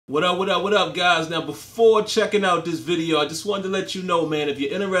What up, guys? Now, before checking out this video, I just wanted to let you know, man, if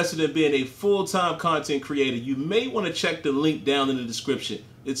you're interested in being a full-time content creator, you may want to check the link down in the description.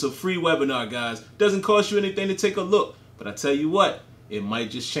 It's a free webinar, guys. Doesn't cost you anything to take a look, but I tell you what, it might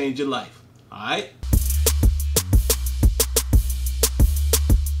just change your life. All right?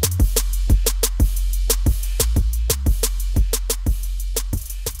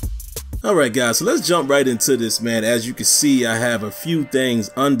 Alright guys, so let's jump right into this, man. As you can see, I have a few things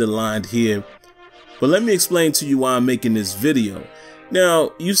underlined here, but let me explain to you why I'm making this video.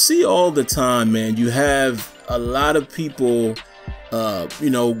 Now, you see all the time, man, you have a lot of people,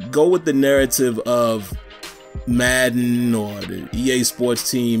 go with the narrative of Madden or the EA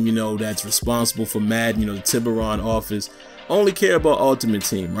Sports team, that's responsible for Madden, the Tiburon office, only care about Ultimate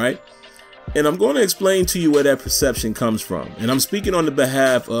Team, right? And I'm going to explain to you where that perception comes from. And I'm speaking on the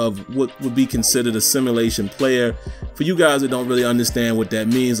behalf of what would be considered a simulation player. For you guys that don't really understand what that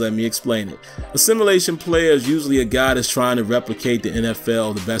means, let me explain it. A simulation player is usually a guy that's trying to replicate the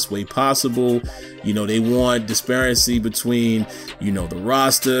NFL the best way possible. They want disparity between, the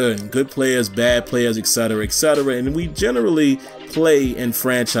roster and good players, bad players, etc., etc. And we generally play in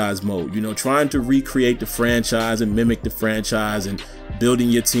franchise mode, trying to recreate the franchise and mimic the franchise and building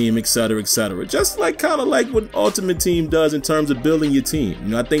your team, etc., etc. Just kind of like what Ultimate Team does in terms of building your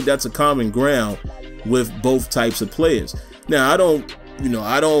team. I think that's a common ground with both types of players. Now, I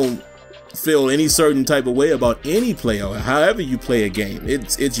don't feel any certain type of way about any player or however you play a game.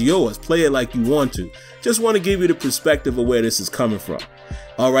 It's yours. Play it like you want to. Just want to give you the perspective of where this is coming from.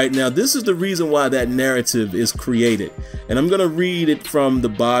 All right, now this is the reason why that narrative is created. And I'm going to read it from the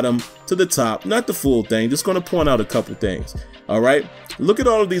bottom to the top, not the full thing, just going to point out a couple things. All right, look at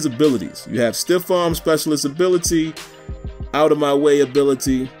all of these abilities. You have stiff arm specialist ability, out of my way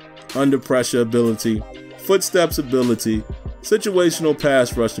ability, under pressure ability, footsteps ability, situational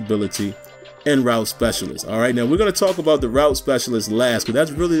pass rush ability, and route specialist. All right, now we're going to talk about the route specialist last, because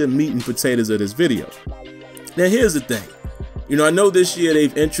that's really the meat and potatoes of this video. Now here's the thing. I know this year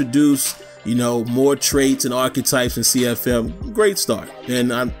they've introduced, more traits and archetypes in CFM. Great start.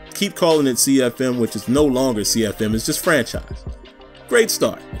 And I keep calling it CFM, which is no longer CFM. It's just franchise. Great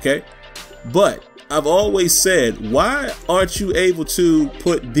start, okay? But I've always said, why aren't you able to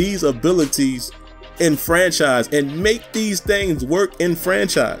put these abilities in franchise and make these things work in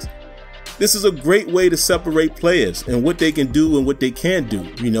franchise? This is a great way to separate players and what they can do and what they can't do.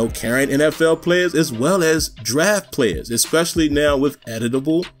 Current NFL players as well as draft players, especially now with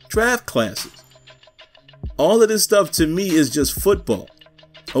editable draft classes. All of this stuff to me is just football.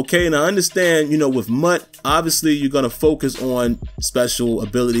 Okay, and I understand, with MUT, obviously you're going to focus on special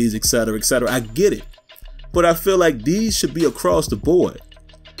abilities, etc., etc. I get it. But I feel like these should be across the board.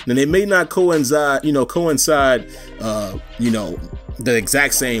 Now, they may not coincide, the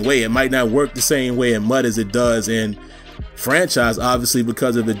exact same way. It might not work the same way in MUT as it does in franchise, obviously,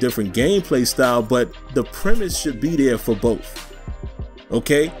 because of the different gameplay style, but the premise should be there for both.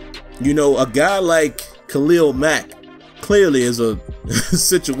 Okay? A guy like Khalil Mack clearly is a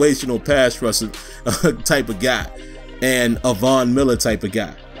situational pass rusher type of guy and a Von Miller type of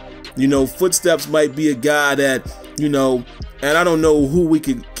guy. Footsteps might be a guy that, and I don't know who we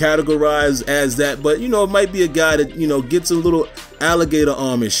could categorize as that, but, it might be a guy that, gets a little alligator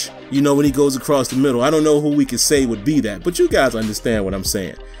armish, when he goes across the middle. I don't know who we could say would be that, but you guys understand what I'm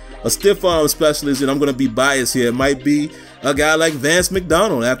saying. A stiff arm specialist, and I'm going to be biased here, might be a guy like Vance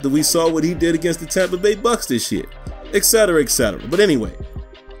McDonald after we saw what he did against the Tampa Bay Bucks this year, etc., etc. But anyway,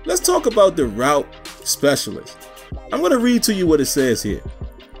 let's talk about the route specialist. I'm going to read to you what it says here.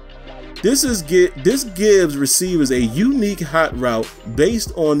 This gives receivers a unique hot route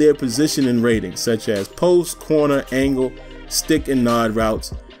based on their position and rating, such as post, corner, angle, stick and nod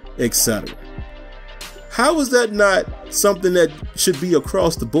routes, etc. How is that not something that should be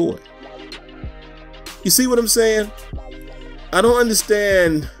across the board? You see what I'm saying? I don't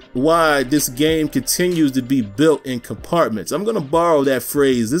understand why this game continues to be built in compartments. I'm going to borrow that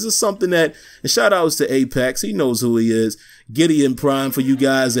phrase. This is something that, and shout outs to Apex, he knows who he is. Gideon Prime, for you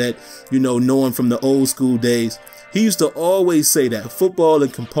guys that, know him from the old school days. He used to always say that, football in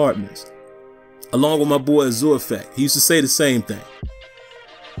compartments. Along with my boy Azure Effect, he used to say the same thing.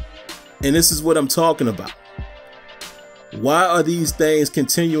 And this is what I'm talking about. Why are these things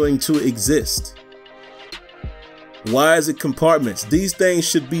continuing to exist? Why is it compartments? These things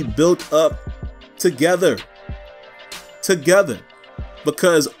should be built up together.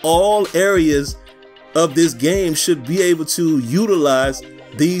 Because all areas of this game should be able to utilize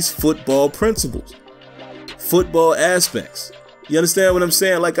these football principles, football aspects. You understand what I'm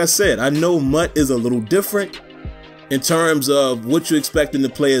saying? Like I said, I know MUT is a little different. in terms of what you're expecting the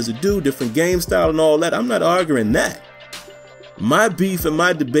players to do, different game style and all that. I'm not arguing that. My beef and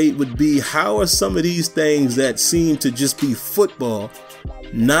my debate would be, how are some of these things that seem to just be football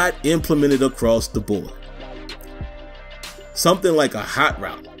not implemented across the board? Something like a hot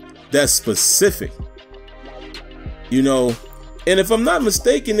route that's specific, you know. And if I'm not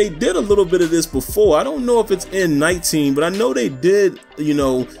mistaken, they did a little bit of this before. I don't know if it's in 19, but I know they did, you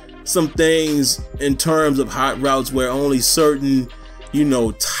know, some things in terms of hot routes where only certain, you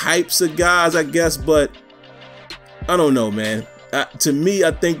know, types of guys, I guess. But I don't know, man. To me,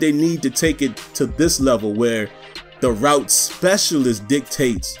 I think they need to take it to this level where the route specialist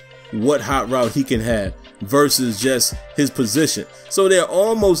dictates what hot route he can have versus just his position. So they're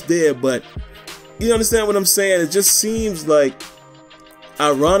almost there, but you understand what I'm saying? It just seems like,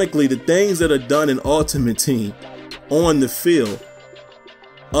 ironically, the things that are done in Ultimate Team on the field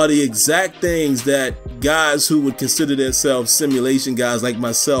are the exact things that guys who would consider themselves simulation guys like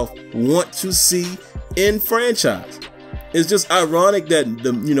myself want to see in franchise. It's just ironic that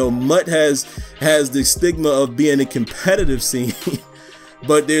the, you know, MUT has the stigma of being a competitive scene,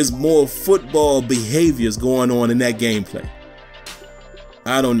 but there's more football behaviors going on in that gameplay.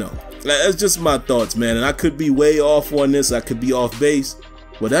 I don't know. That's just my thoughts, man. And I could be way off on this. I could be off base,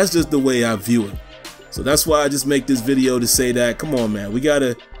 but that's just the way I view it. So that's why I just make this video to say that, come on, man. We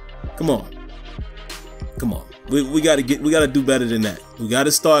gotta, come on. We gotta do better than that. We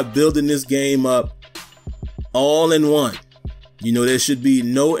gotta start building this game up all in one. You know, there should be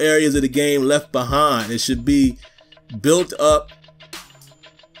no areas of the game left behind. It should be built up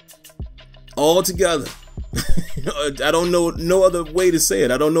all together. I don't know no other way to say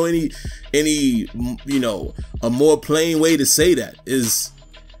it. I don't know any you know, a more plain way to say that.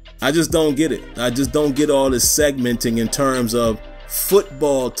 I just don't get it. I just don't get all this segmenting in terms of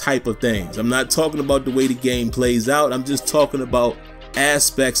football type of things. I'm not talking about the way the game plays out. I'm just talking about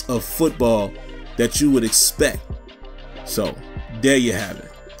aspects of football that you would expect. So there you have it.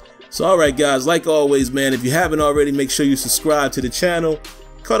 So alright guys, like always, man, if you haven't already, make sure you subscribe to the channel.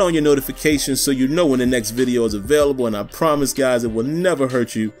 Cut on your notifications so you know when the next video is available, and I promise guys, it will never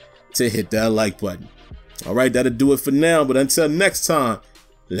hurt you to hit that like button. Alright, that'll do it for now, but until next time,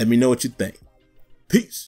 let me know what you think. Peace.